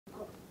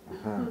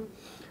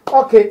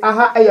Okay,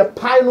 aha, a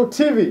Pino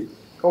TV.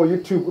 Oh,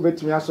 YouTube,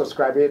 bet me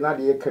subscribe. Now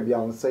the can be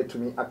on say to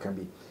me, I can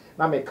be.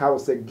 Now make how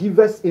say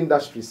Givers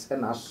Industries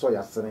and I saw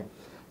ya sene.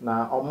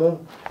 Now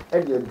among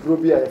Eddie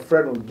Groby a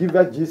friend of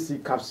Giver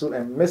GC capsule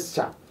and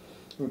mixture.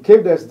 In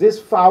case there's this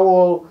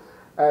foul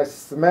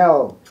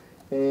smell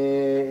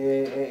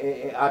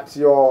at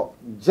your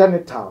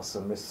genitals,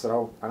 Miss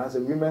Row, and as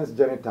a women's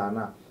genital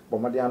now,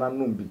 Bomadiana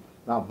Numbi,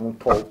 now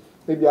Montol,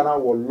 maybe an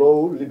hour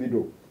low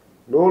libido.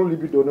 Low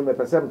libido, no me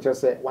person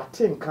just say, what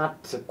thing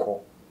can't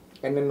tickle.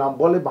 And then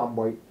Nambole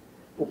Bamboy,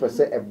 who per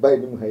se a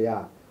biting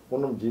hair,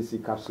 one of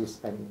GC capsules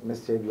and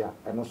Miss Savia,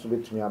 and also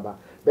bet me about.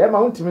 Bear my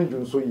own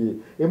timid so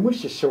ye, a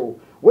mushy show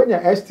when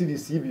your STD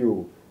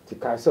to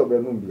Kaisel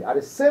Benumbi. At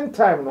the same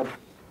time,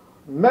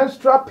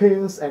 menstrual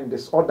pains and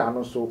disorder,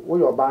 no so, or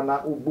your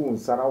banner, Ubu,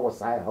 Sarah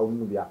was I, how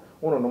Nubia,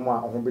 one of no more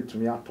home to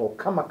me at all.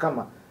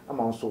 Kama, I'm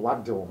also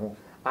what do.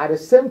 At the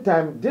same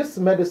time, this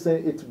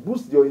medicine it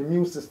boosts your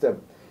immune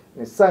system.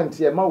 In science,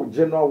 my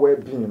general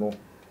well-being, you know.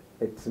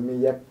 It's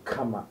me ya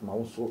kama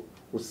also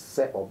will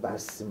set or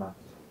basima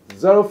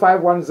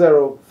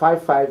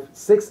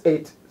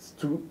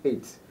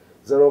 0510556828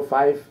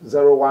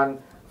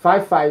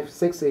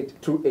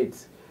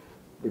 0501556828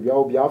 baby I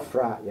will be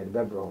afra ya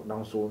bebro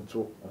now so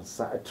to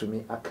to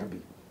me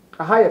akabi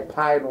a higher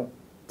Pino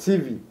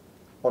TV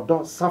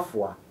Odo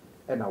Safoa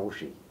and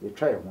Awoshi you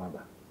try one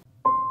ba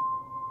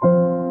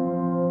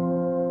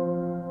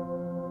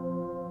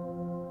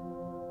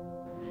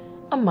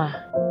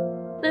Ama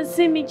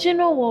Nansi mi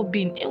general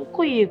well-being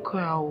enko ye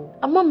kwao.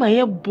 Amama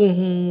ye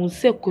bohu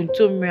se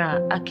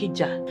kontomra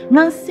akija.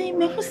 Nansi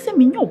me hu se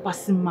me nyo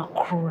basima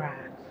kra.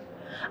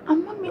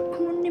 Ama me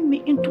kunu ni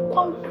me into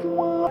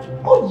kwankwa.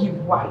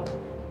 Oyiwa.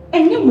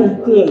 Enye mo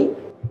ko.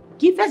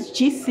 Give us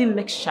GC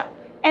mixture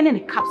and in the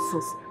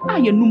capsules.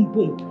 Aye num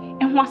bom.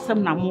 En ho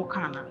asem na mo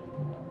kana.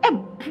 E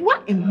boa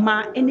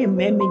emma ene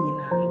meme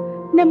nyina.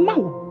 Ne ma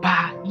wo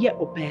ba ye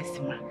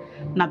obesima.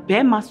 Na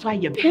be ma so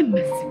aye be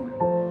masima.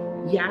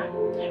 Ya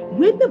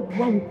we be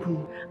bua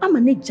wukru ama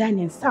ne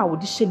giant sa wo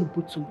de hye ne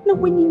botum na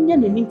wanyinya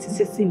ne nim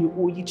tisese ne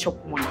oyi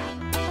chokwa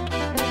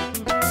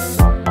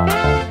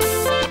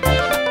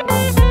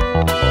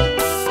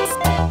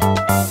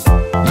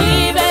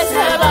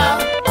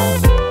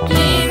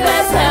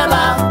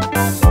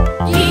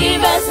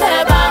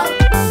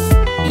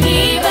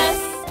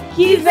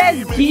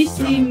GC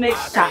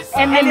mixture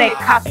and then a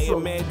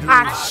capsule.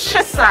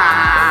 Achesa.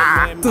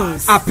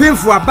 A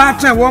painful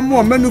battle one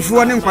more menu for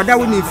one kwada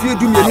we need fear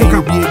do me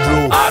no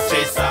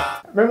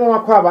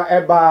Memo Kwaba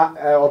Eba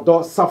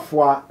Odo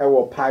Safoa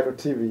Ewo Pino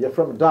TV. You're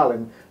from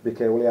DARLIN,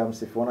 BIKAY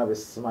Williams. If you want to be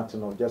smart to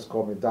know, just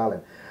call me DARLIN.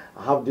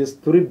 I have these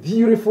three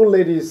beautiful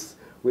ladies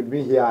with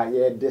me here.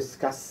 Yeah,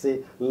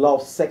 discussing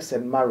love, sex,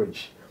 and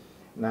marriage.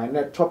 Now, in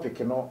that topic,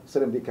 you know,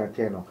 certain big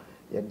can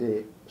yeah,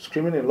 they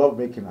screaming in love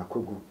making a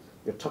kugu.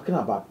 You're talking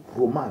about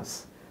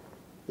romance.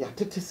 Yeah,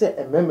 to say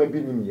a member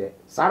be me.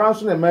 Sarah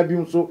soon a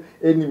maybe so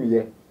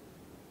enemy.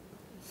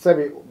 Say,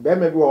 be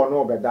maybe or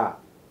no better.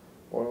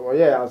 Or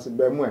yeah, I said,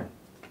 Bemwe.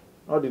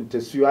 Not in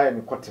Tessia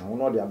and cotton,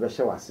 no, the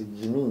Avesha was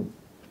Jimmy.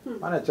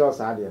 Man, a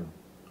child's idea.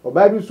 Or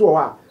baby so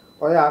what?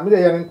 Oh, yeah, I'm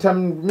in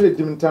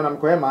time, I'm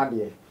quite mad.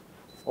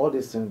 All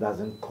this thing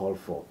doesn't call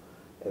for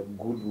a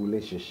good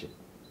relationship.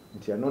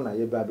 Until I know that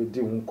your baby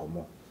didn't come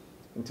on.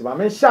 Until my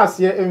man shas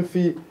here and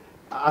fee.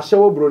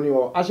 Ashawo Broni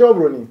or Ashawo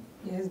Broni.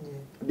 Yes, dear.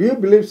 Do you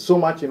believe so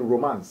much in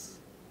romance?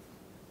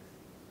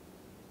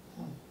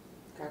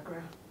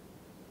 Kakra.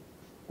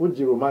 Would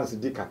you romance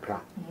di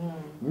kakra?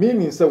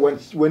 Meaning, so when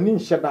in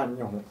Shadan,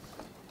 you know.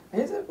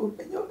 I said,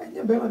 and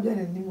your Bema being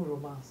a new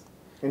romance.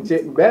 And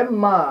say,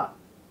 Bema,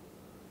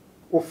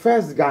 or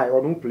first guy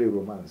or don't play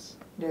romance.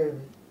 There.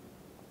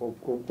 Or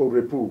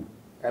repu.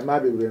 And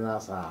maybe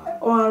Renasa.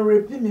 Or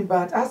repeat me,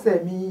 but I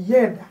said, me,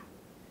 yeda.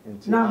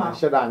 Now, I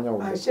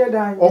said,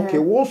 okay,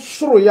 what's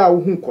so ya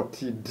who got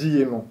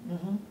tea, no?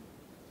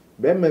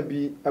 There may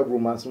be a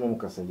romance,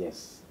 Monka say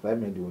yes. That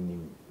may do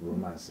new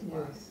romance.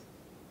 Yes.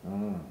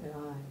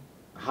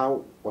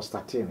 How was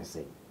that thing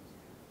say?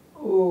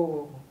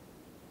 Oh,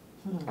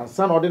 and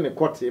son or the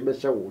court, a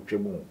better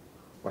tribune.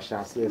 What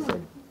shall I say?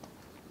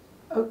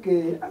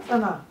 Okay,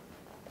 Asana,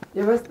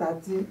 you ever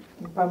started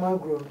in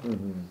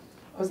MaameGrace?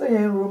 I say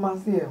in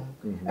romance here,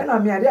 and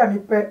I'm here, I'm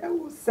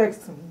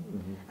Sexx.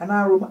 And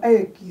I room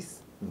a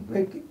kiss.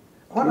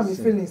 One of my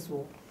feelings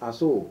so. Ah,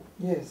 so?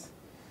 Yes.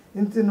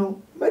 Into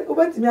no, but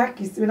over to me, I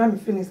kiss when I'm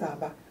feeling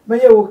about.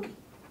 But you're okay.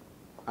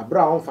 A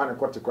brown fan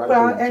got to cry.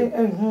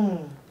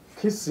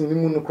 Kissing the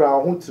moon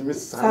crowd, won't to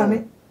miss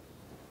Sammy.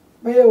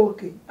 But you're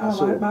okay.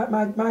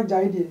 My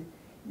idea.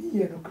 Me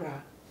here no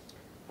cry.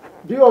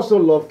 Do you also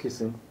love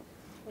kissing?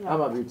 I'm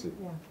a beauty.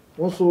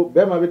 Also,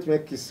 Bema bit me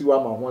kiss you,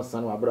 I'm a one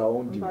son of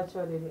Brown.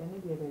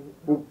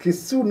 Who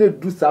kiss you,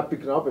 do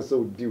something up as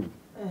so do.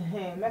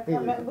 Let me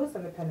go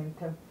some pen and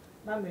tell.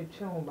 Mammy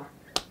Chomba.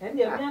 And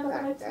the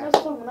other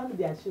next song, not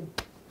the action.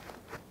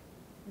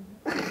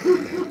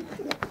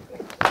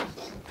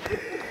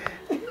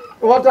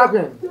 What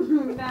happened?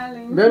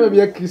 Never be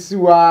a kiss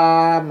you,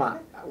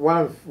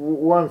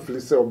 one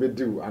fleece will be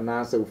due, and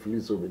answer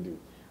fleece will be due.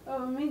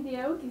 Oh,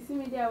 media, okay, see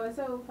media was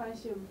so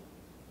fashion.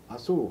 I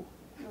saw.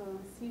 Oh,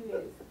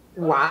 serious.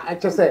 Why, I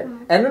just say,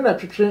 and then I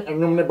train and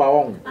you never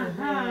own.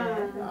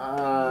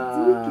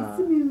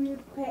 See me,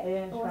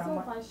 pet, or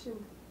so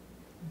fashion.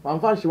 One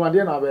fashion, one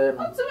day, I'll be.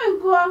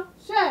 Go,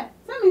 share,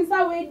 some is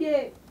our way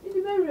there, in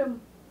the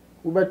bedroom.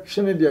 Who bet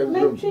Chinny their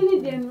room? Trinity,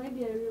 then, with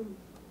their room.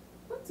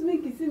 What to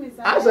make you see me?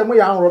 I said, we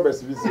young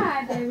Roberts visit.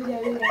 There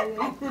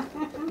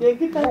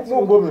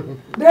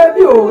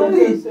be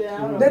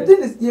the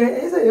thing is, yeah,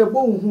 is a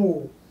bone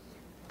who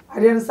I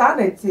didn't sign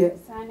it here.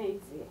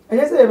 And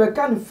yes, I have a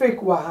kind of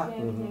fake wa.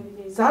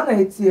 Sign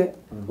it here.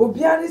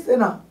 Obianis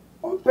and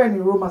open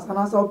in romance and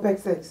also peg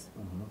sex.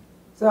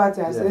 So I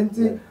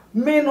said,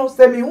 me no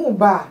semi who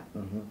bar.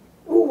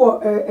 Who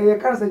were a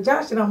kind of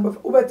junction number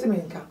over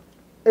Timinka.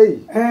 Eh,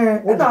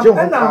 and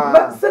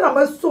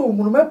I'm so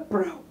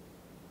proud.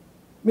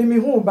 Mimi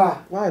who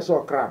bar. Why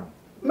so cram?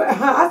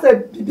 I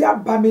said,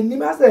 Bibia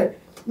Bamin, I said.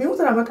 Me who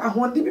say I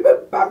want to be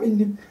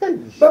bamming,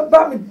 but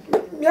bamming,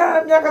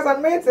 Yakas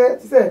and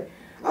mates say,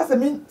 I said,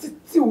 me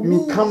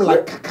come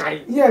like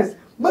Kakai. Yes,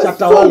 my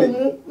soul,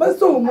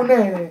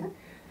 Mune,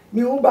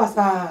 me who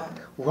basa.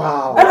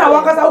 Wow, and I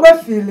walk as I will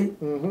feel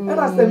it. And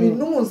I said, me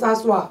no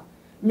saswa,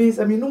 means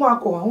I mean no one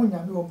call on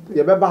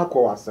you better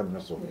call us some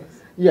so.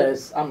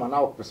 Yes, I'm an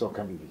out person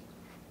can be.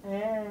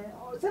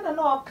 Send a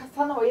no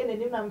Cassano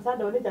and I'm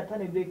sad on it at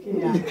Tony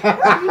Baking.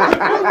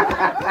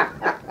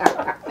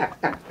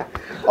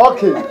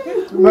 Okay,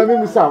 Mammy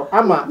Miss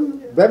Ama,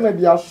 there may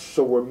be a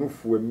show a move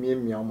for me,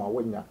 my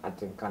when you're at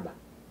Canada.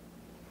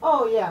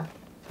 Oh, yeah.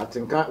 I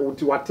think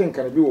I think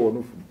can be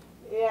one.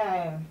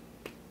 Yeah.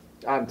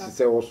 And to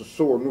say also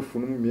so no for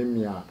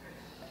me, a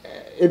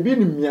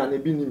bin me and a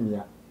bin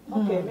me.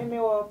 Okay, maybe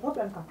our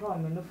problem can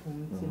come in the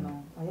phone, you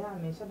know. I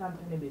am a shut down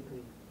Tony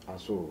Bakery. I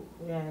saw.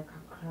 Yeah,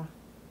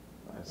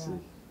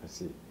 I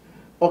see.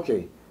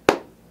 Okay.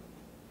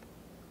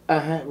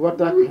 What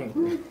that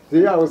mean?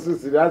 See, I was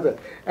serious.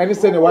 And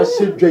say was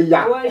she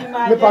ya.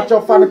 Me patch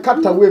of fan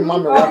cut away,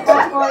 mamma.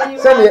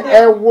 Say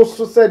the was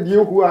so said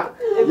you who are.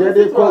 Yeah,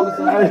 they call.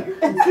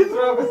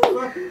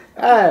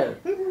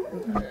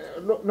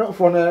 No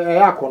for a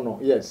yakono.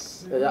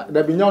 Yes.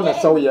 There be no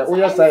so yeah.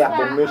 We say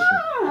abomination.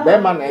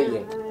 Them man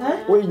eh.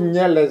 We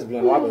nye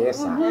lesbian. What be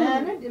yes.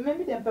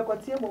 Maybe them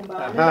pekotie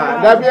bomba.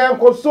 There be en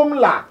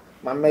kosumla.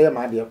 My mayor,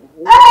 my dear.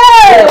 We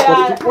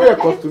are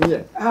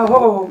costumier.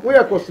 Oh, we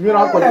are costumier.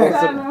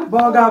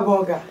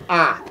 Boga.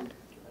 Ah,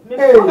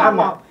 hey,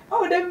 Mama.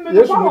 Oh, then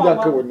yes, we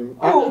don't go with him.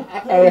 Oh,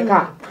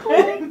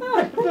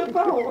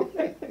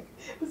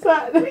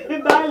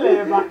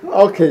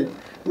 okay.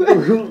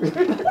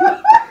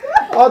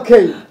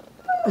 Okay.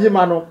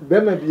 Yimano,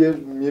 there may be a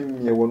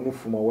me one move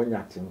from one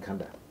yacht in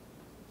Canada.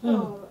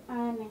 Oh,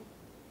 Anne.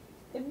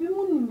 If you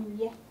want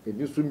me, if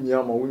you swim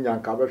near my wing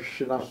and cover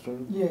shina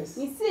soon. Yes.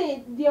 you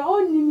say the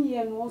old name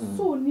and was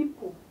so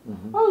nipple.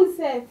 Oh,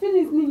 say,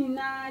 finish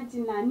Nina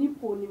Gina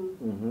nipple.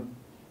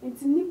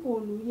 It's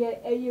nipple,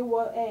 yeah, you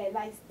were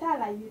like style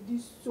like you do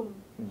soon.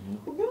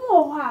 You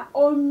know,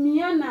 or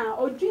Miana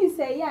or dream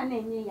say, ya,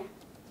 Nanya.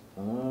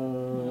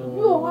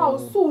 You are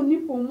so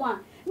nipple one.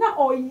 Now,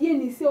 or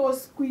yen say, or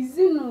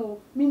squeezing,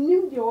 no,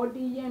 meaning the old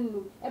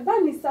yen, a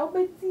bunny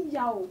salbeti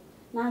yaw.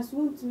 Now,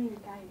 soon to me,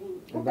 I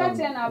can't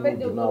tell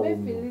the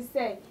way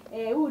say,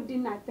 who did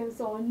not think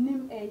so on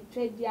him a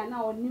trade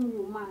now on him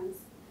romance.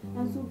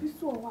 And so be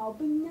so while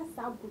being a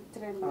sabu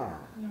trend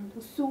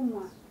to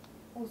someone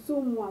or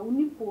someone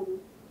nipple.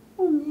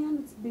 Oh,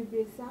 man,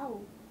 baby, so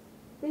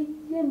they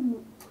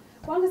yen.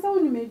 One is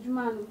only made you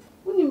man,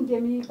 who him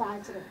get me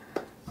patch.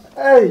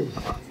 Hey,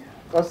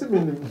 what's it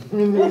meaning?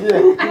 Meaning.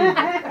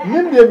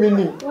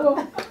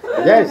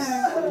 Yes,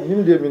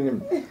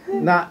 meaning.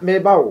 Now,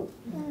 maybe.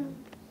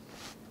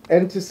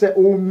 And to say,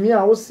 oh, me,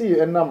 I will see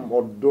a number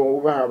or do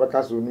over have a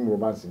castle new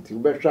romance until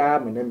we try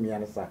me and me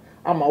answer.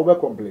 I'm over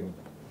complaining.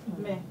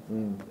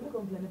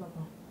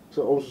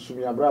 So also,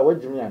 me, brother, what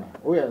do you mean?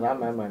 Oh, yeah, my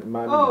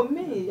oh,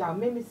 me, yeah,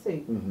 me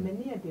say,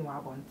 many of them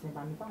are on but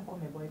I'm call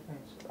my boyfriend.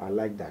 I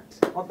like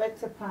that. Or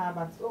better,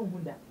 but oh,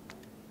 Huda.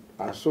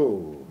 I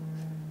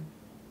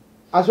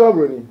saw,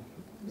 Bruni.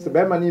 So,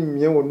 Berman in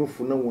me, or no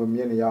for no one,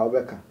 me and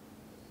Yabeka.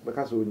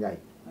 Because we night.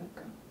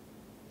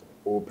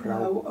 Oh,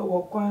 proud. I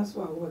walk once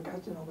while we're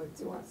catching over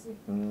to us.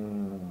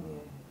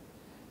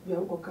 We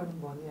are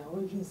walking on here.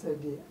 What you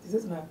said, this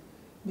is not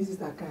Mrs.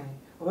 Akai.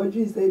 What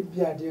you said,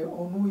 be a dear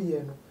or no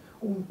year.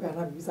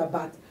 Pena is a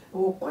bat.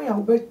 Oh, quite a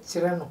bit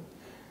chireno.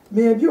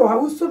 Maybe you are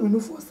also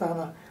new for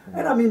Sana.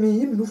 And I mean,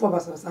 him new for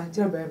Bassa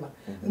Sanchez Bema.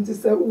 And to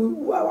say,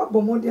 we are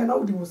Bomondian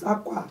Audimus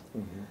Aqua.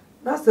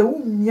 That's a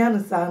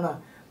woman,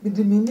 Sana. With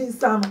the meaning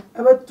Sana,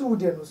 ever 2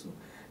 days.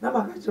 Now,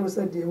 my catcher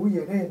said, we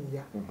are in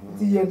here.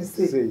 The end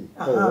say,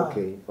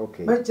 okay.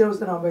 My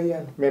children are by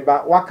end. Maybe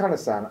what kind of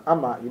son?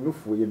 Ama, you know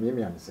for your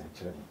mimi and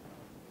century.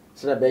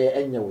 Should I be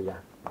any way?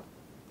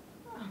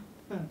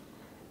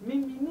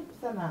 Mimi,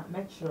 Sana,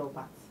 metro,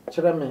 but.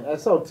 Children, I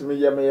saw to me,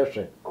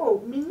 Yamayashe.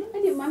 Oh, Mimi,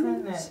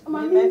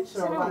 my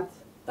metro,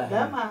 but.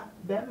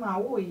 Them,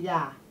 oh,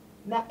 yeah.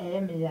 na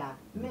me ya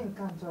me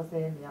nka ncho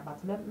say me ya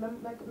but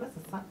me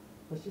sesa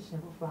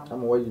position for am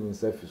am why you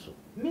self so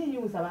me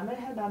use am me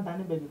head and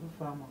down baby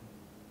for am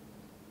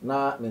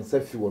na me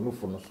self wo no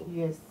fo no so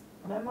yes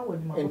na ma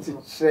wodi ma enti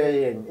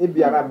cheyen e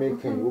biara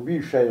making obi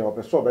hwe ya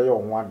opeso obe ye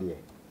ho ade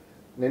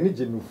na ni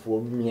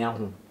genufo mia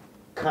ho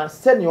ka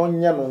se ne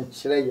onye no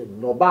nkyere ye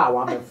no ba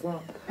wa mefo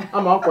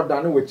ama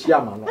akoda ne wachi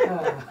ama no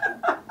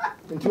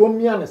enti o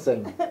mia ne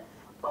sen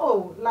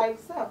oh like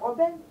say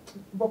oben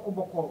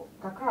boko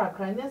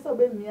kakra nya say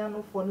oben mia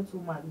no for no too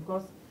much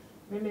because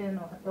me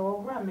no e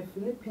wo hra me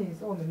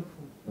Philippines o me no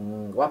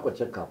fu wa ko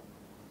check up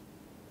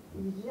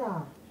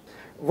yeah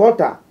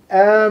Volta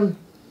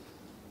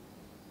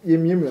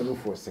yemiem no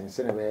for sen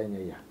na be nya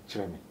ya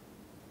kire me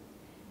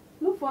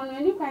no for no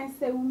any kwan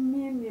say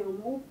umiem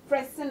mo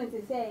present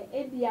it say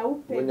e bia wo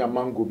pe wonya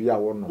mango bi a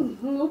wo no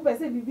wo pe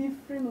say bibi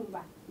free mu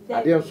ba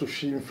ade nso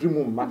hwi mfiri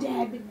mu ma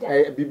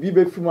bibi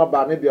be firi mu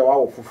aba na bia wa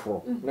wo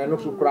foforo na no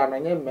so kura na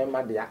nye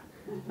mmema dia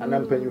ana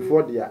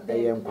mpanyufo dia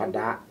eye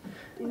nkwada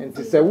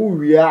enti se wo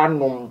wi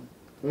anom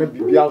na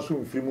bibi anso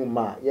mfiri mu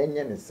ma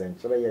yenye ne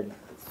senkyere ye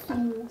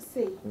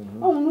say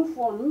oh no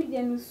for no me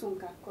dia no so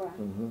nkakora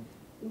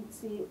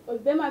nti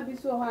obema bi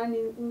so ha ni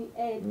di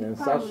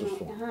pa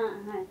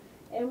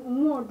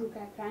mo odu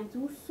kakra nti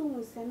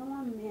usu se no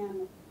wa me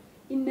ano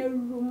in a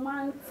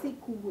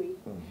romantic way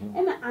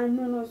and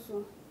anu no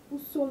so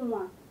uso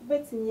nwa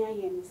betinya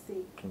ye ne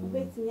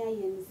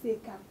say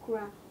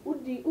kakra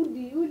udi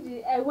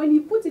when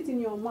you put it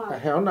in your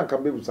mouth ona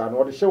kan be busa no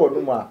o de hye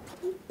wonu mu a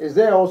is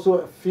there also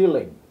a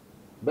feeling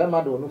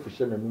bema de wonu fu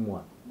hye na nu mu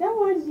a that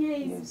one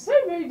is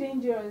very very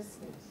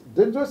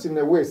dangerous in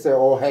a way say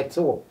or hurt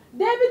you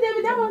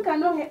David that one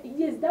cannot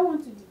yes that one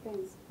too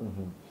depends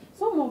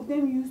some of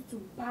them used to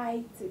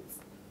bite it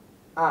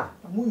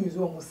mo use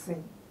almost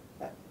sing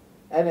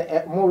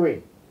and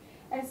more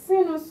I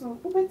say no so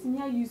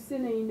ubetinya you say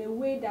in a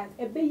way that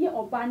ebeye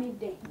obani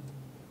de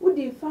wo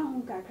dey fa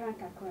hu kakra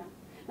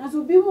na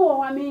so bi mo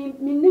wa me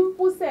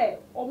nimpo say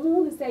omo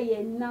hu say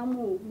ye nam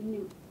o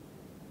minim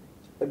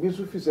ebi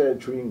so fi say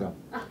chewing gum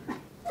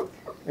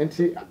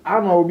enti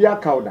ama obi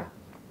akawda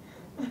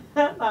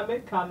na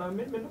me can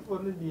me no for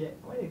no there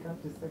when it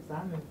comes to sex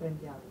I'm a friend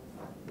there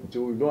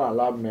so we don't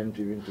allow men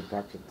to even to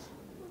touch it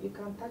you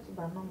can touch it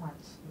but not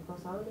much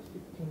because I always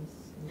feel pains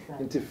inside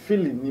enti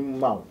feeling ni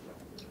mouth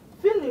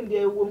feeling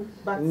the womb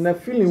but na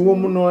feeling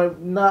woman no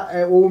na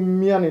o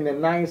mia in a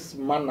nice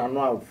manner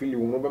no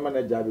feeling no be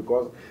manager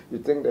because you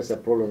think there's a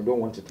problem you don't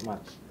want it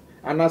much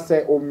and I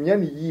say o mia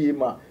ni yie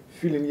ma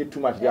feeling you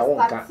too much they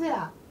won't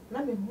ka na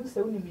me hu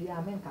se woni bi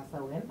ya men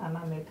kasa we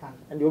na American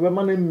and you be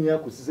man mia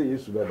ko sise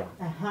Yesu beba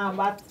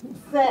but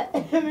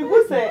say me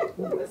hu se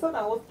so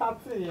na wo start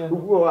here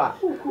wo a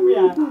ku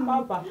ya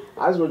papa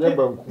aso nya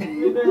banku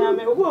me do ya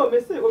me wo me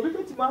say obi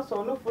betima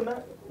so no fu na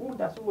wo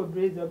da so wo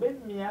braze obi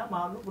mia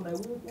ma no fu na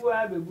wu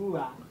a begu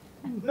a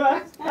no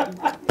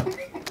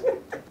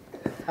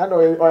ano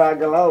o ya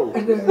galao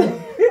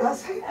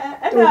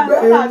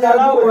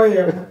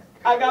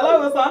agala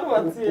wo sa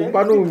no tie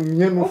mpa no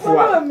mia no fu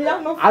a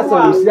asa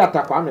wo si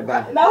atakwa me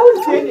dan na wo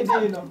tie ni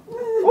di no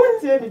wo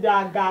tie ni di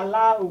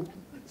agala o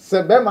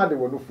se be ma de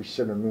wo no fu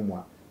hye no mu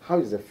a how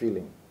is the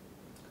feeling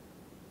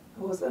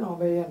wo se na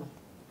obeye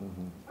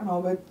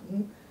no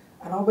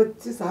ana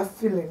obeti sa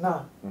feeling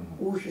na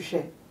wo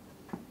hwehwe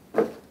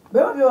be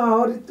ma bi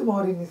wa odi tu ma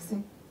odi ni si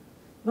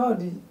na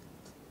odi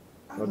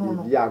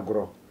no di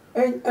agro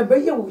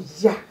ebeye wo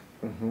ya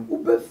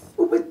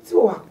ubeti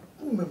wa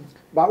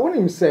but when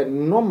him said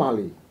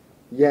normally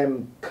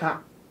yem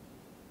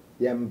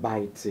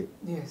bite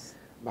yes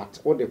but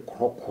what the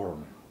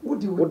crocodile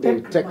what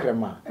the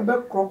tekrema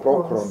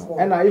crocodile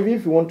and even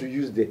if you want to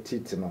use the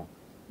teeth no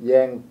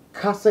yem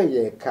kase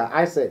ye ka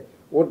I say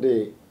what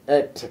the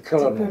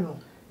tekrema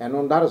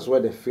and that is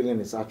where the feeling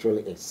is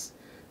actually is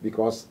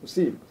because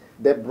see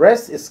the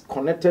breast is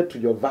connected to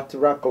your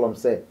vertebral column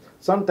say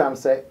sometimes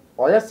say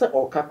or yes say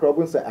or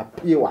kakrobun say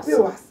appears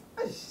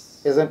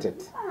isn't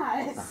it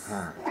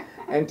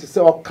and to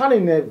say or can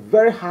in a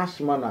very harsh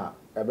manner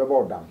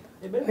about them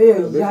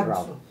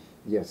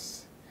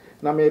yes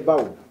na me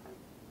bawo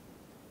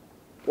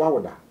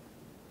wawda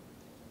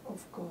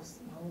of course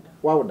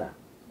wawda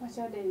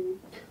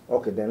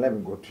okay then let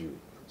me go to you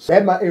so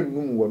ema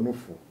enum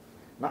wanufu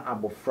na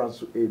abofra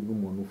so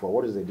enum wanufu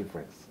what is the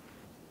difference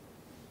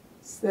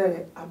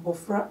say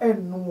abofra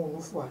enum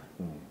wanufu a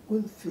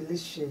un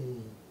filishe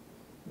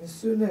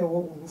nsu na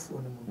ewo wanufu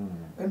no mo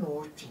na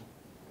otwe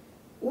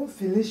un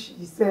filish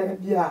say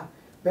bia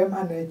be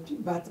ma na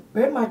but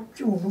be ma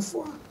twi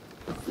wanufu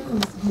a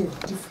feelings be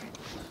different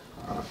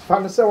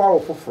fan say wa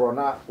ofoforo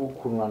na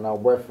okunu na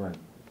boyfriend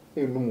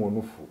enum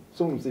wanufu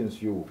so we say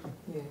nsu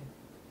yeah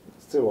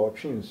still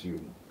options you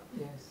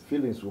yes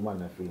feelings woman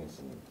na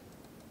feelings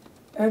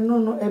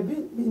no ebi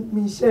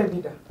mi share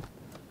bi da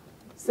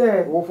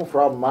say wo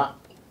foforo ma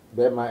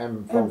be ma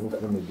em fa wo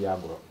me bi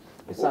agro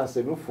e san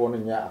se nufo no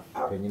nya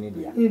apanyini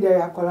dia ni dia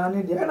yakola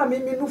ni dia na mi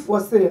nufo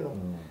say no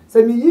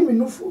say mi yi mi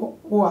nufo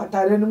wo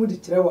atare no mu di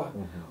kire wa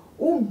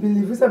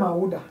believe say ma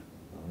woda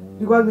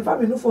because me fa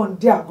mi nufo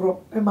ndi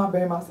agro e ma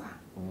be ma sa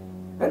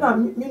na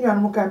me nua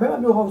no kan be ma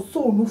me ho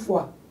so onufo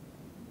a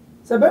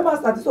se be ma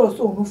start so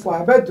onufo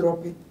a be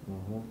drop it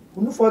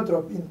onufo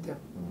drop in them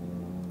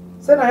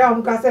se na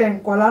ya ka se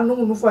nkola no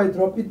onufo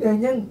drop it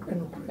enye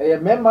enu eh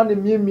memma ne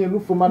mie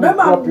onufo ma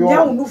drop yo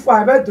memma onufo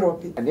a be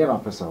drop it and dey na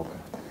pesa oka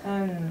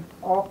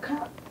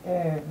oka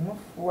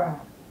nufo a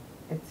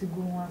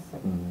etigu ho ase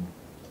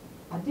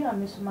ade a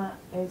mesoma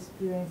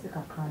experience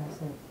kakra na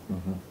se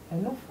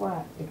nufo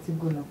a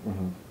etigu no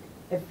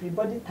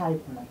everybody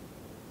type no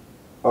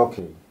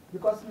okay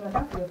because me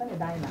that the funny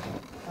diner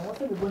and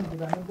what we going to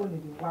do I'm going to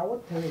do wa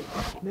what tell it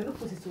me no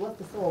pussy what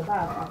to say oba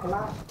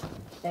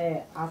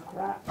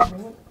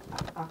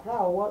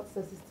akra what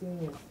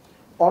 16 years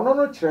ono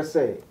no kire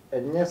say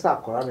enye sa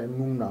akora na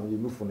num na ye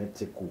nufu na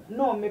teku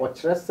no me o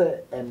kire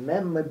say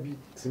ememma bi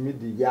timi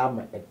di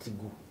yama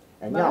etigu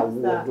enye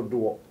awo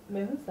dodo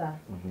me hu sa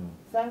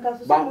sanka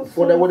so but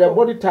for the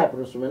body type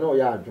no so me no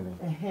ya adwene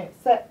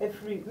say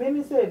free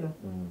me say no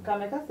ka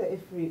me ka say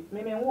free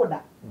me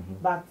woda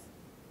but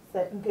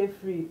say nke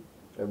free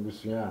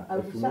abusuya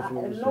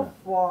no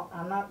for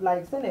and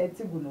like say na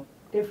etigu no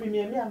the free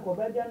me anko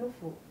ba bia no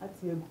for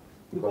atiegu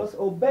because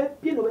obe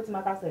pin no wetin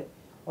maka say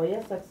or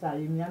yes sex are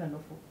you na no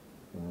for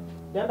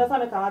dem be say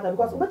me ka wada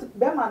because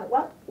be man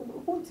what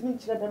put me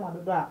chire be man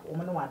do a o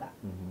me no wada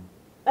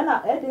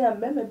na e dey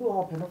member bi o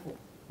hope no for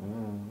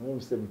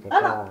say me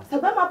ana se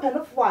be ma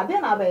pen for a dey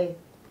na be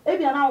e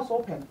bia na so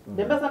pen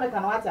dem be say me ka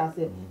na wati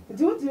ase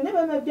nti uti ne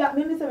be ma bia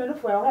me say me no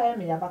for e ha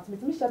me ya but me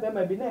timi share be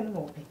ma bi na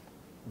no open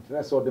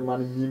interest so the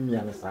man mimi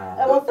an sa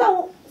e was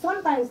so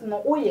sometimes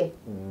no oye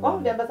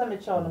dem be say me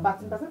chow no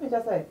but person me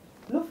just say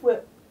no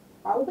for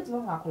a wo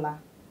betimo ha kola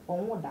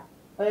on woda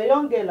a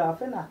young girl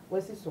afena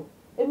wesi so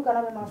e bi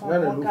kana me ma fa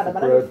on kada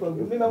bana me for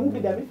me ma hu bi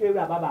da me fe wi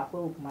ababa fa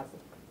okumase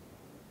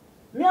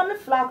me am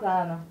flag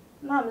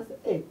na me say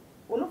eh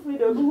onu free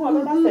de ogu hu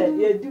ababa say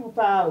ye di bu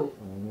pa o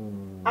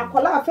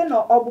akola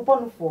afena obupo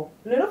no fo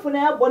ne no fo na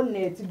ya bon na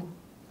etigu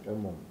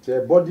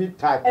the body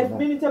type no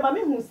me tell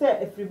me who say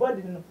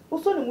everybody no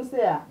o so ne mu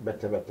say a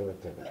better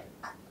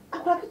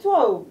akola kito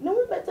o ne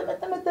mu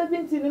better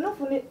binti ne no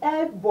fo ne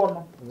e bo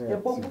no e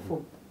bo bu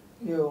fo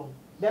yo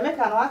dem make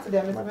an what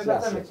dem me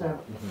better me tell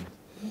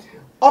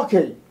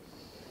okay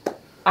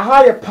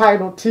aha ye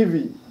Pino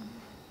TV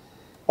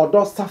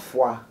Odo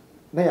Safoa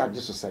na ya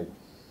jiso say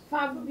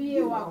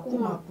Fabie wa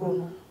kuma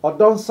pono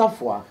Odo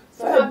Safoa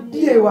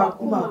Fabie wa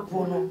kuma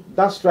pono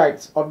that's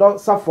right Odo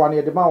Safoa na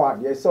ye de ma wa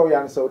ye say o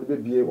ya say o de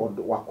bebie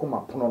wa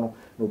kuma pono no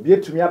na obi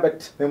etumi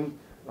abetem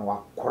na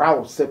wa kora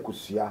wo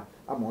sekusua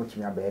ama o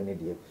tumi abe ne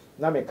de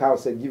na me ka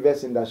say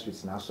Givers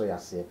Industries na so ya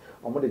say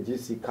omo de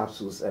GC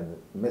capsules and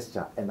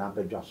mixture and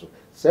abedwa so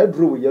say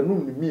dro ye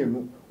num ni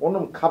mienu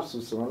onom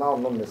capsules no na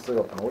onom ne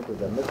syrup na what is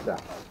the mixture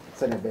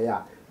say ne be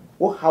ya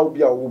wo how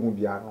bia wo mu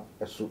bia no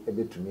eso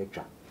ebetumi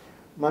atwa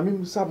mami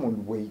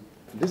musamon way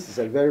this is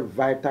a very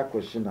vital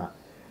question.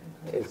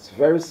 It's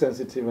very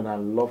sensitive and I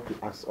love to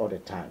ask all the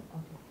time.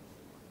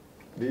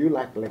 Do you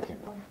like licking?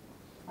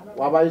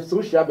 What about you?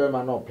 So she have a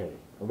man up here.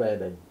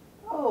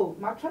 Oh,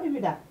 my try be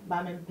that,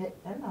 but me pet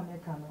and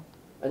American.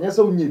 And yes,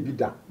 only be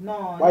that.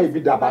 No, why be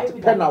that?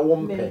 But pen a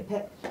won't pay.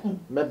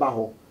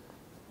 Mebaho.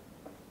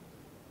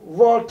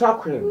 Volta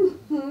Queen.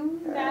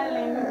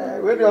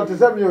 Darling. When you want to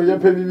send me your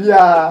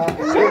penivia.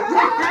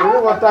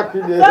 What a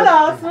queen.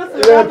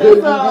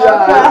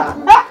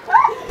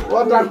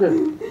 What a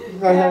queen.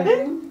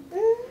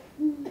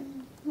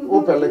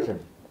 Open licking.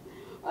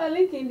 Oh,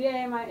 licking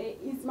there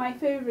is my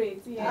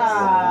favorite. Yes.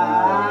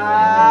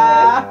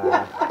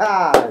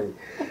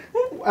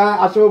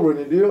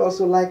 Ashobuni, do you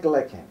also like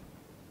licking?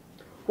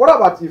 What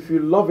about if you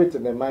love it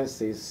and the man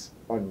says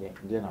on you?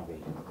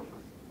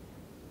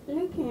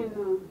 Licking,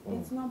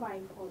 it's not by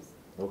force.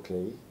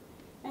 Okay.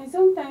 And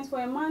sometimes for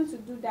a man to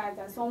do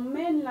that, some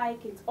men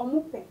like it.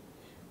 Omupe.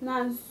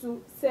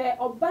 Nansu say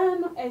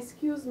Obano,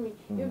 excuse me,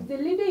 if the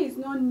lady is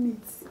not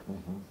neat.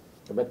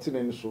 But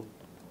so.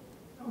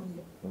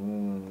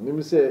 Let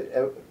me say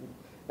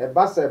a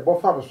bus a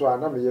buffer so I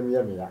never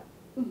yam.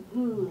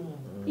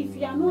 If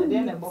you are not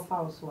then a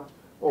buffer so.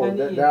 Oh,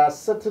 there are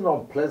certain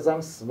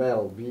unpleasant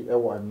smell be a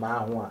one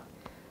man.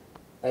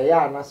 A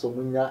yana so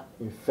many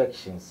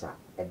infections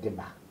at the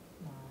back.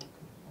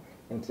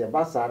 Into a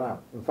basara,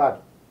 in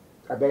fact,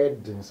 a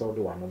bed didn't so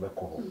do one of the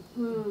call.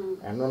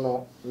 And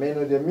no,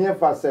 men the mere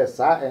fast says,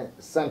 I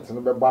sent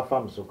no be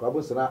buffer so I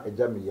was not a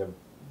jammy.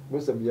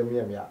 Most of them,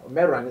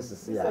 Maran is to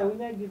see. So we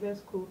don't give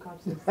us cool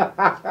capsules.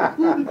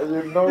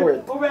 You know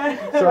it. So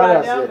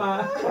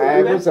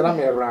I was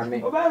an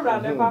running.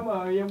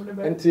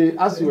 And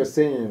as you were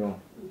saying, you know,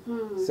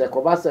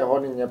 Sekobasa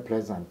holding your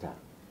pleasant.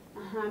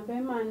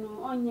 Bema no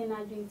onye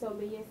na dream so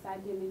be yes I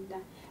did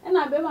that. And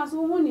I bema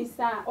so woni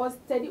sa or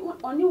steady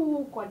only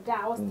who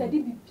koda or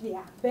steady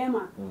bibia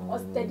bema or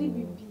steady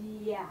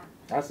bibia.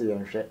 That's a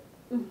young shit.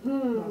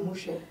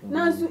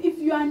 Now, so if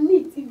you are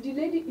neat, if the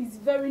lady is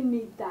very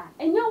neat,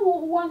 and you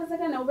want a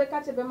second, I'll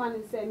catch a man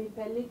and say, me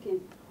pelican,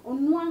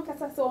 on one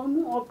cassa or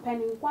no or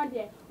penny,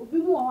 quadia, or be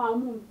more a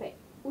moon pet,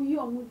 or you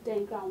are mood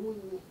tank and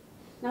women.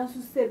 Now,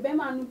 so say,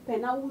 Beman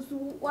pen, I was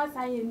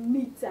I a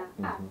neater,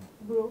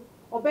 bro,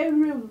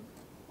 obewrem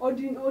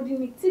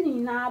odi tini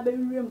na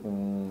bewrem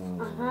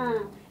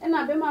and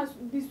I be ma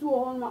bisu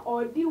ho no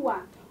odi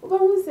wa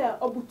obehu se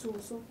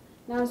obutu so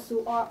na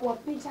so wa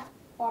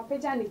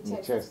peja ni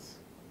chest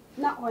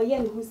na oye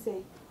ni hu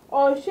se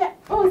o hwe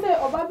o se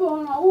obabe ho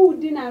no wo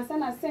di na ansa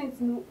na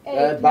scent no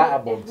ba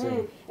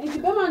abonte enti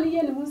be ma no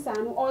ye ni hu sa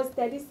no o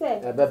steady se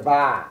be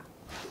ba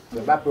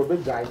the back will be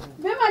dry.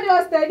 Remember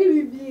they study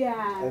with you.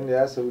 And they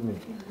also me.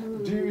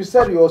 Do you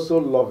said you also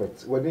love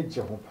it when you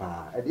jump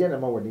at the end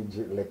of when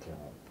you let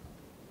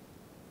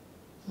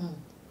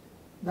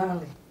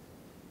Darling.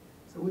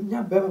 So when you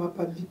beba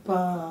papa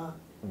bipa.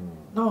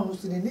 Now no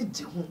so they need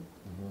you.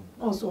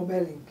 No so be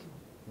link.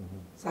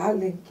 Sa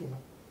link no.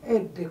 E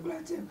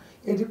decorative,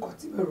 e de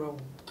kotibe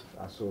wrong.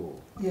 So.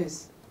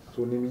 Yes.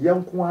 So nim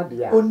yanko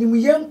ade a. Onim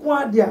yanko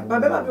ade a. Ba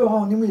beba be ho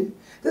onim.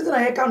 Tete na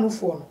ye ka no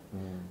fo no.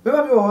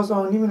 Beba be ho so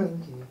onim no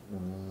nki.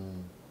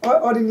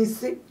 Or the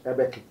sick.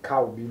 Ebe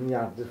cow bi ni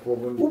ade for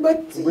mo.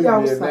 Ubeti ya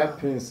usa. Na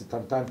pins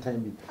tantan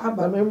bi.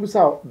 Na me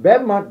mbusa be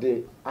ma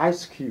de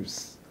ice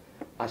cubes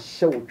a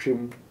shew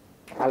twem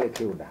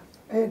alekeuda.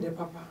 De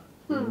papa.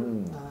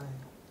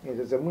 It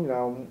is a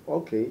munya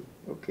okay.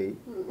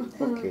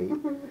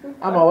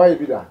 Ama why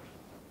bi da.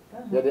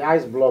 Yeah, the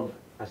ice block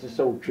a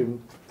shew twem.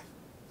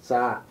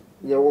 Sa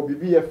ye will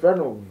be a friend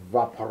of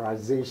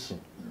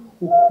vaporization.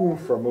 Who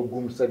from a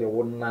goom said they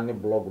won't nanny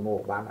blog no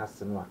banner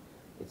cinema.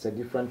 It's a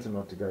different thing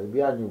altogether. Be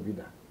a new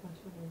vida.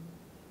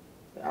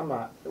 I'm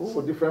a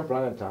different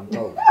planet. I'm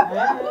told.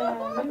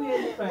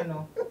 Maybe different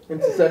no.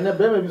 And to say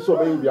never be so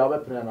baby our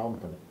plan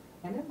open.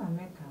 And then I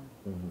make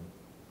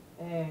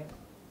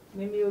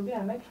maybe you'll be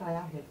a make try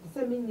ahead. The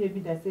same you be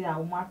that say I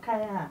will mark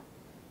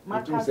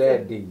Maka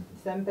say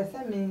some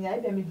person mean I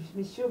be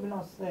me sure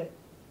not say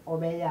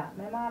obey ya.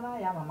 My mama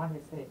ya mama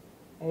say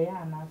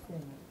yeah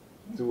nothing.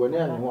 To when you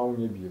want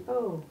to be.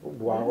 Oh,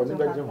 when you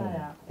bedroom.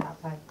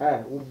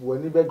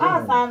 When you bedroom.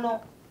 Ah,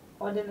 no.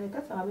 Or the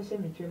next time I wish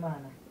me three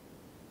man.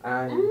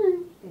 And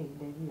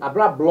a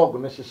black blog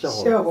on the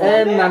show.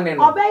 And none.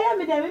 Obey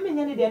me, the women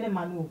need any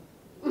man.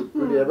 Would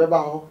you ever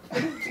bow?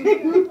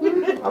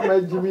 I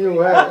made Jimmy.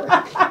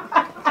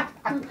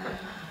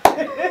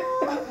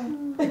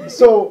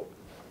 So,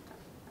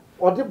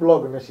 what the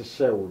blog on the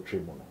show with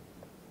Trimono?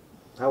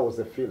 How was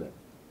the feeling?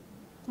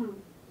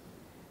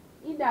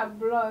 Either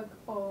blog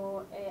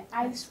or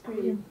ice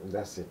cream.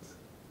 That's it.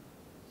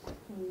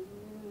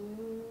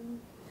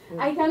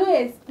 I cannot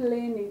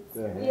explain it.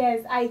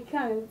 Yes, I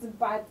can't,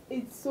 but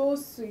it's so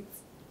sweet.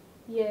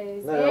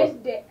 Yes.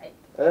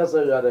 Yes,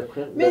 you are the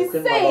queen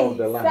of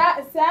the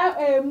land.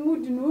 Sa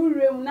mood no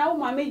room now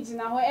mama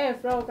gina ho e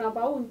fra kan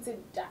ba won ti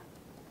da.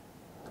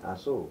 Ah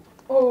so.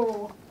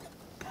 Oh.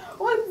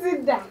 Won ti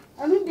da.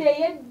 Anu de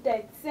ye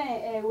that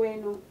say we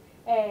no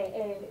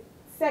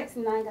sex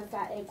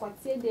nangasa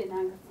kwatie de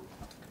nangasa.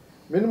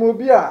 Minimum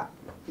bi a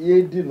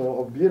ye di no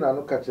obi na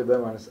no kache be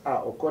man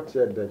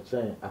okotie de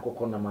chen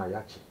akoko na ma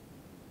yachi.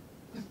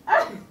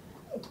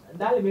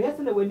 Darling, me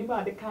listen when you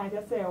ba the kind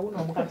just say wo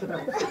no mo kache be.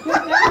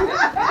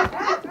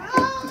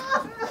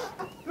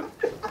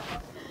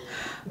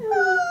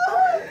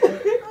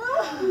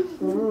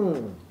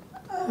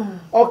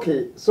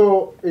 Okay,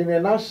 so in a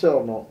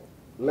nutshell, no,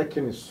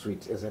 licking is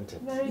sweet, isn't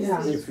it?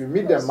 Yes. If you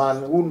meet the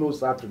man who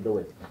knows how to do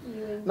it.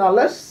 Yeah. Now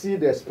let's see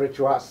the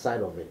spiritual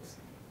side of it.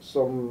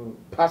 Some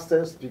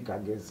pastors speak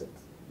against it.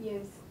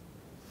 Yes.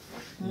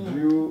 Do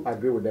you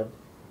agree with them?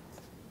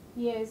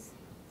 Yes,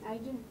 I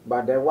do.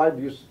 But then why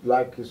do you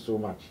like it so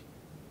much?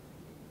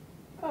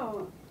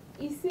 Oh,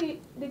 you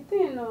see, the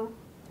thing,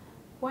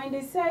 when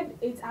they said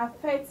it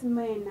affects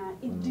men,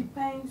 it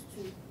depends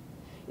too.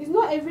 It's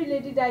not every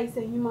lady that is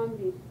a human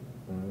being.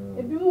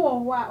 A bit more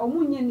or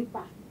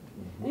nipa.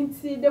 And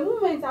see, the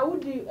moment I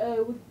would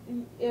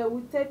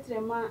with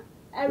tetrema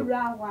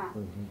around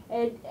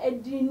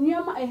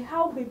a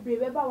how be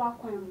brave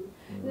about one.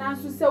 Now,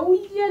 so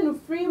we are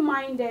free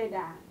minded.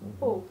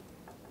 Oh,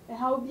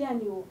 how be a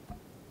new.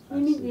 I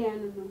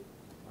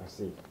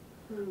see.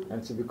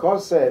 And see,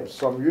 because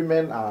some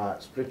women are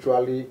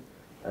spiritually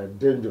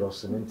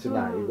dangerous and you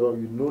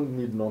don't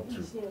need not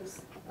to.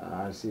 Yes.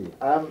 I see.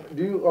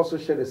 Do you also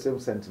share the same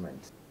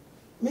sentiment?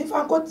 Me if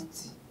I got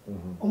it.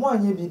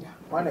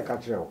 Why not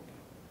catch you?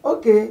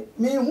 Okay,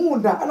 me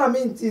who da, and I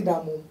mean tea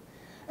da mum.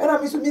 And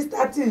I miss me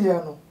starting here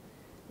no.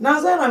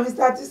 Now I miss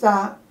starting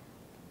sir.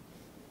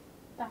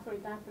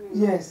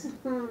 Yes.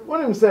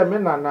 When him say me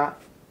nana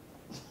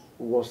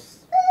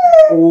was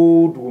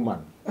old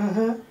woman.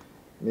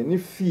 Many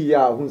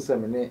fear who say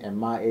me ne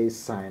ma a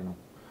sign.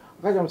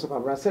 I just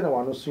say say na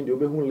one soon dey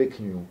who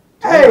licking you.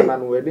 Hey, na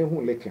no dey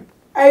who licking.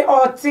 Hey,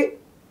 Oti.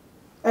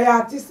 Hey,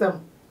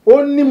 artism.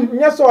 Only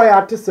yes or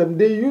artism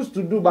they used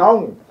to do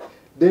but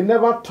they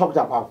never talked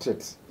about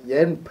it.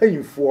 Yen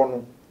paying for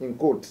no in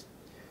quote.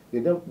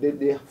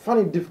 They find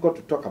it difficult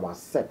to talk about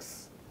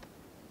sex.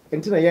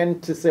 Until yen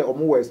to say or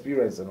more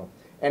experience no.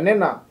 And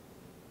then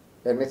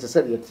and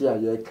necessarily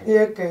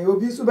you'll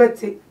be so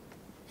better.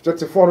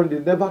 34 they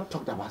never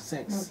talked about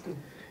sex.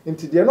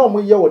 Until they know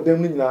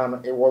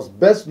it was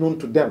best known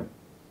to them.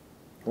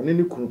 On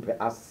any group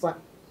asa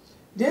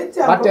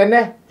But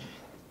ene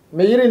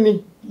me yiri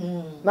ni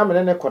na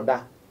me ne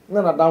koda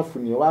na na danfo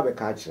ni wa be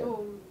ka kire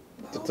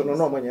tetono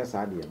no manya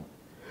sa de no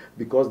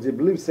because they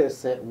believe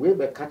say we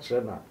be ka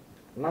kire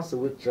na say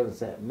we kire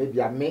say maybe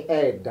a me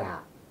da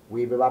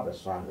we be ba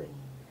so ahwe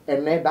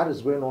and that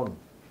is going on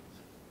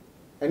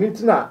and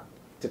intina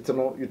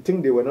tetono you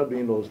think they were not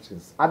doing those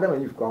things adam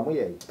and you come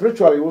here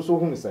spiritually you also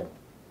who say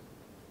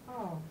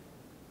oh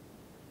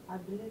I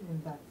believe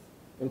in that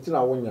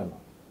intina wonya no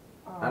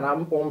and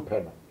I'm on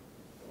pen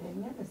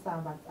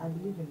but I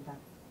believe in that.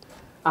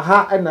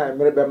 Aha, and I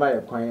remember my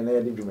acquaintance.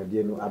 I did my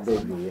dear no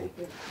ababy.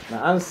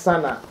 Now,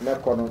 Ansana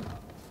Mekono,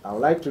 I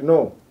would like to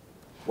know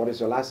what is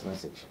your last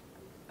message?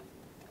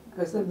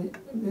 Because I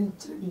mean,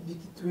 to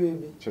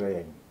me,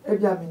 Train.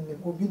 Every I mean,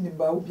 Obin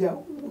Baubia,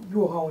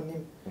 you how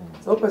him.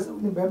 So,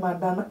 person, my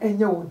dana, and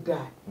you would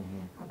die.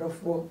 And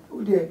of what,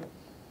 oh dear.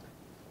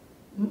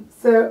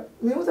 Sir,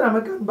 we was an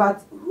American,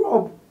 but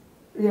Rob,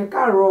 you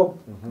can't rob,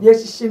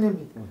 yes, she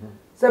me.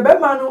 Se be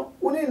manu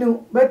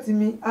uninu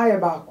betimi aye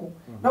baako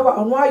na wa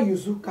onu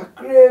ayuzu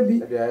kakra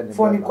bi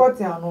for ni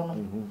kote anu no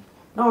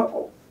na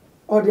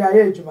o de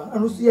aye adwuma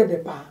anu so ye de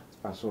pa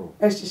aso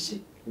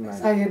ehihyi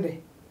saye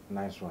de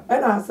nice one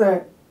and I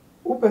say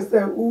u pese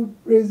u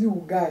praise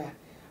u guy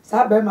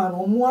sa be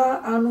manu mu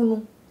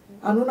anu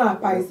na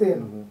apai se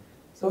no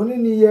so oni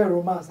ni ye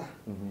romance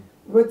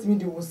betimi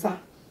di musa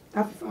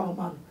afifa o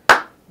man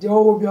je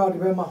owo bi o de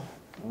be ma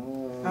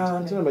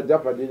tino me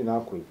japa de nyina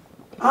akoi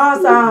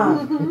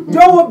Asa,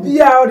 Joe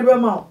Bia or the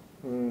Bema.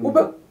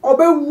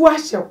 Obe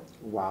washer.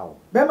 Wow.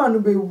 Bema no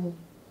be wu.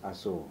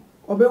 Aso.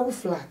 Obe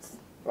flat.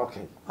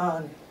 Okay.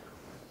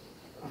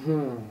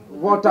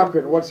 What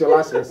happened? What's your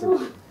last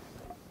message?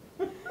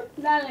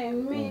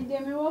 Darling, me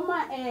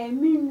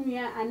woman me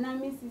nua and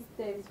my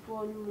sisters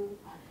for no.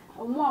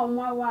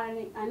 Omo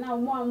worry and now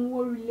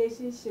more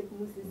relationship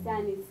Mrs.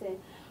 Danny said.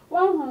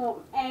 One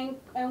home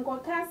and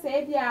Coca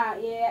said, ya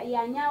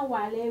nya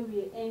wale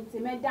we and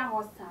Timeda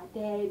Hosta,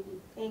 Daddy,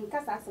 and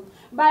Cassasum.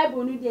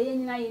 Bible no day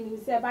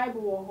in say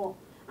Bible or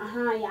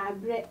aha, ya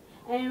bread.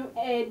 And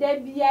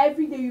Debbie,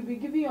 every day you be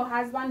giving your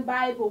husband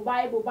Bible,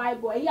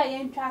 ya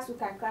ain't trust to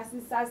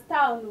classes as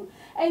town.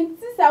 And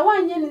sister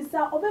 1 year is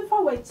open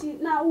for which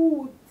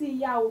now, tea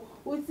yaw,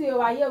 would say,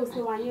 why you say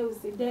 1 year,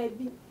 say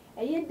Debbie.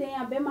 A year day,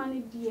 a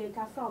bemani dear,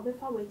 Cafra,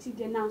 before which he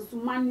denounced to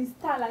money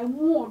style I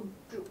won't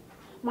do.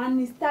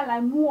 Manista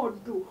like more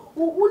do.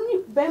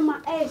 Uni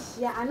bema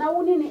esha and I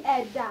wouldn't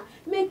add that.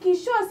 Making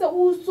sure so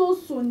also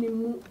soon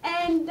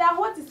and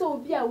what is so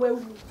be away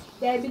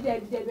there be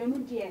no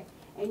dear.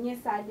 And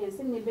yes, I did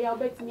send the bell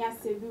bet me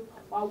as a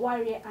or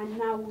warrior and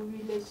now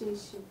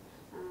relationship.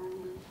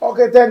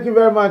 Okay, thank you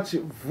very much,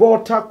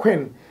 Water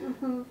Queen.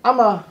 I'm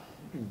a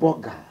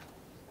bogger.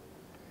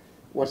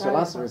 What's your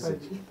last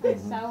message?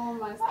 That's the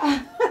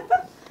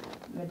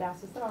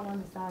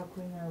one is our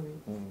queen.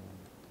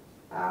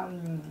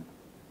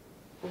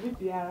 Obi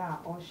biara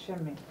or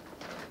sheme.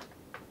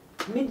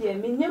 Media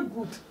me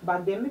good,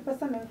 but the me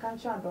person men can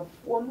chant of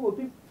one who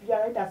be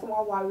biara that some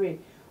worry.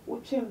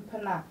 Uchim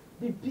pena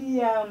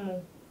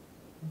bibiamu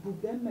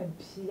bubeme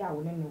pia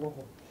woni wo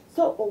ho.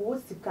 So owo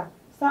sika,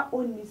 sa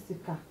oni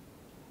sika.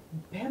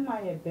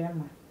 Bema ye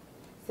bema.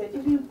 Say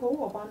even po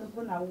oba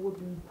no na wo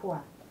bi mpo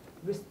a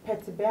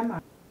respect bema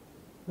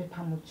me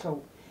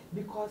pamucho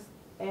because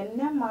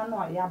ene ma no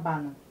yaba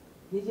no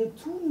ye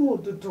too no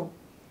dodo.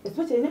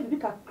 Especially if you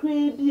become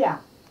crazy,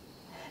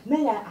 now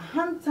your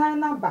hand tie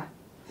number.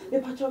 The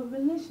part of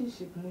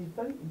relationship is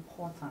very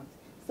important.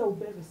 So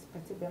be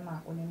respected them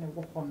on any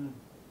work on.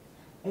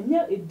 And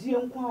yet a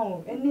dear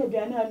crown, any of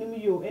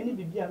you, any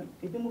baby, a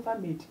demofa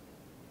made.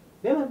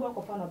 Then I work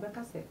of an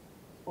Obeka said,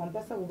 on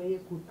Bessa will be a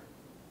cook.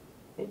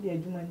 A dear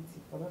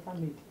humanity of a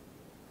family.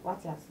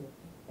 What I say,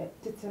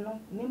 Titano,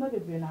 name of the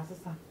brain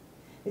assassin.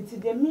 It's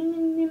the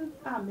meaning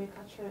I make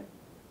a chair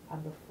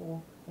at the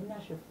 4, and I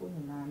shall phone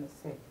and I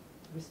say.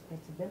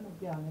 Respect them will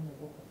be our name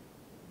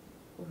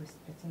of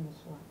respecting as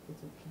well. It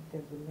will keep the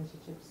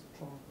relationship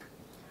strong.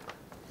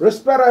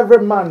 Respect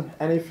every man,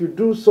 and if you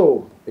do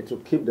so, it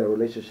will keep the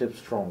relationship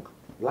strong.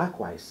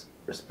 Likewise,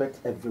 respect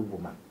every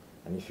woman,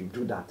 and if you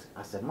do that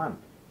as a man,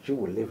 you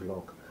will live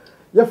long.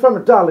 You're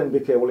from Darlin,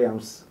 BIKAY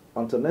Williams.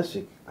 Until next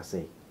week, I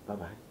say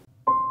bye-bye.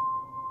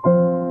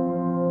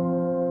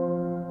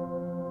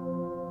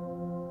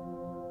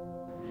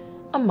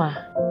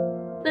 Ama.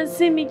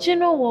 Nansi mi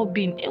jeno wo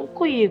bin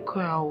enko ye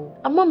kwao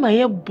amama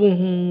ye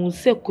bohu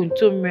se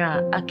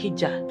kontomra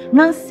akija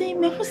Nansi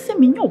me hu se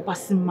me nyo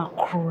basi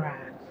makura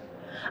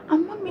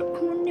ama me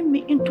kunu ni me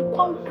into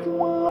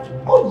kwankwa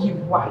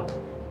oyiwa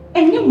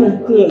enye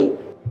monko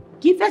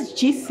give us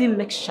GC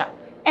lecture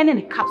and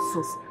the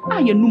capsules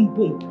aye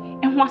numbom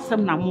enho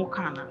asem na mo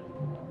kana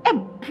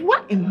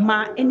ebua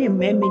emma ene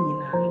meme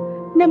nyina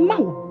ne ma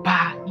wo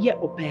ba ye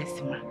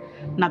obesima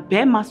na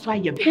be ma so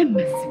aye be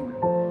masima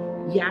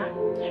ya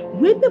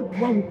we be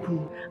bua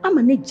wukunu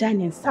ama ne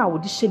giant sa wo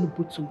de hye ne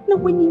botum na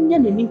wanyinya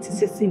nanim te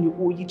sese ne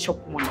oyi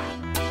chokoma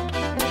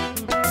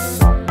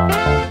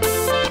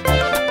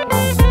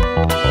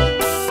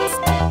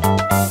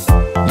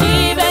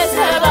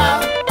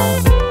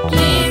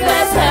Give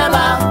us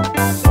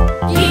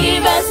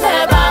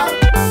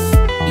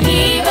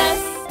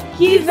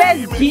Give us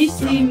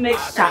GC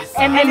mixture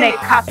and then a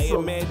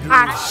capsule.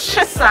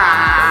 Achesa.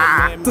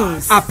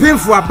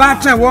 Apemfo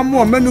abatra wo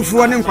mo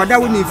manufuo ne nkwada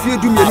wo ne fie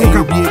du mienu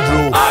ka.